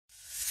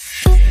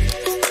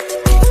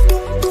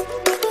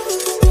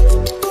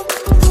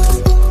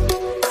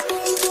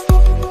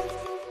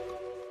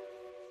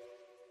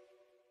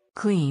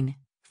Clean,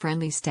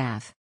 friendly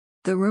staff.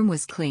 The room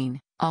was clean,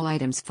 all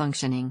items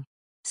functioning.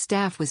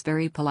 Staff was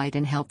very polite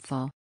and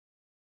helpful.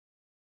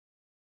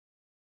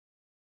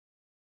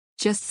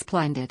 Just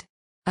splendid.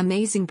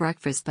 Amazing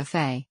breakfast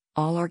buffet,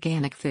 all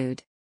organic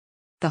food.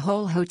 The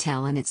whole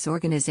hotel and its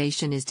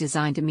organization is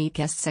designed to meet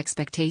guests'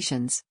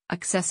 expectations: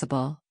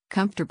 accessible,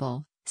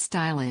 comfortable,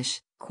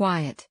 stylish,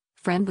 quiet,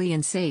 friendly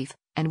and safe,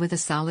 and with a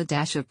solid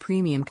dash of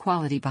premium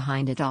quality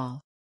behind it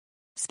all.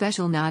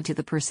 Special nod to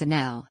the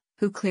personnel,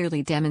 who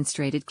clearly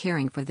demonstrated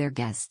caring for their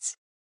guests.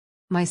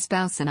 My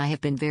spouse and I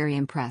have been very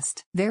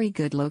impressed. Very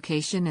good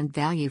location and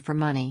value for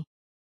money.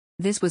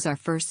 This was our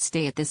first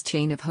stay at this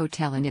chain of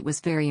hotel and it was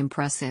very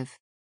impressive.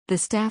 The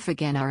staff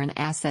again are an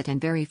asset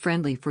and very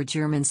friendly for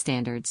German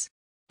standards.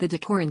 The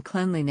decor and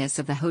cleanliness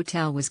of the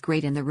hotel was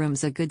great and the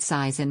rooms a good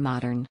size and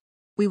modern.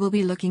 We will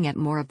be looking at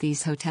more of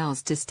these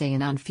hotels to stay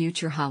in on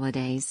future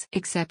holidays.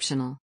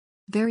 Exceptional.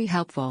 Very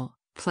helpful,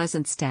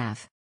 pleasant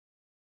staff.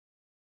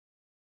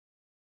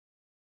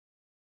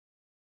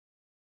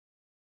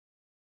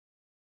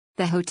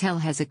 The hotel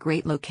has a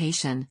great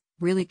location,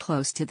 really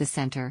close to the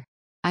center.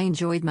 I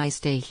enjoyed my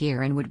stay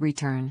here and would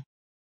return.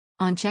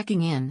 On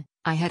checking in,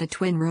 I had a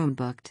twin room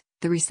booked.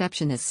 The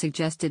receptionist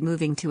suggested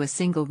moving to a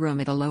single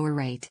room at a lower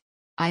rate.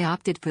 I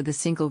opted for the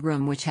single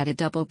room, which had a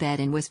double bed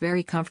and was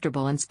very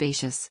comfortable and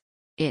spacious.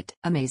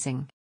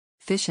 Amazing.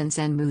 Fischens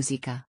and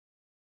Musica.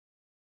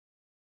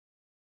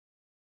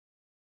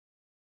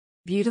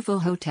 Beautiful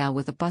hotel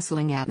with a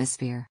bustling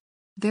atmosphere.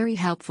 Very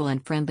helpful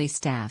and friendly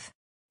staff.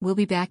 We'll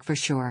be back for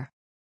sure.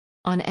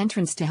 On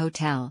entrance to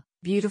hotel,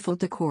 beautiful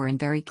decor and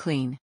very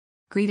clean.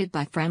 Greeted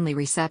by friendly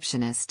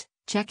receptionist,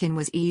 check-in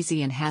was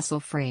easy and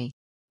hassle-free.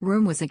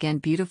 Room was again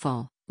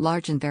beautiful,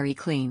 large and very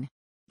clean.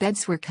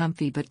 Beds were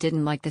comfy but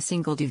didn't like the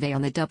single duvet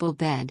on the double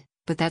bed,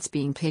 but that's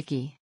being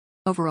picky.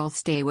 Overall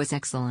stay was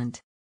excellent.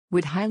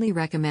 Would highly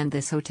recommend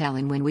this hotel,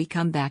 and when we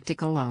come back to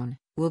Cologne,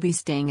 we'll be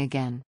staying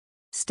again.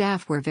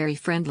 Staff were very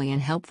friendly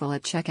and helpful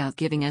at checkout,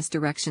 giving us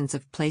directions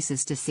of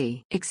places to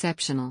see.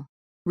 Exceptional.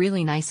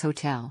 Really nice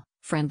hotel,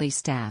 friendly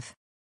staff.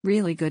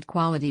 Really good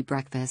quality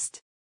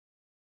breakfast.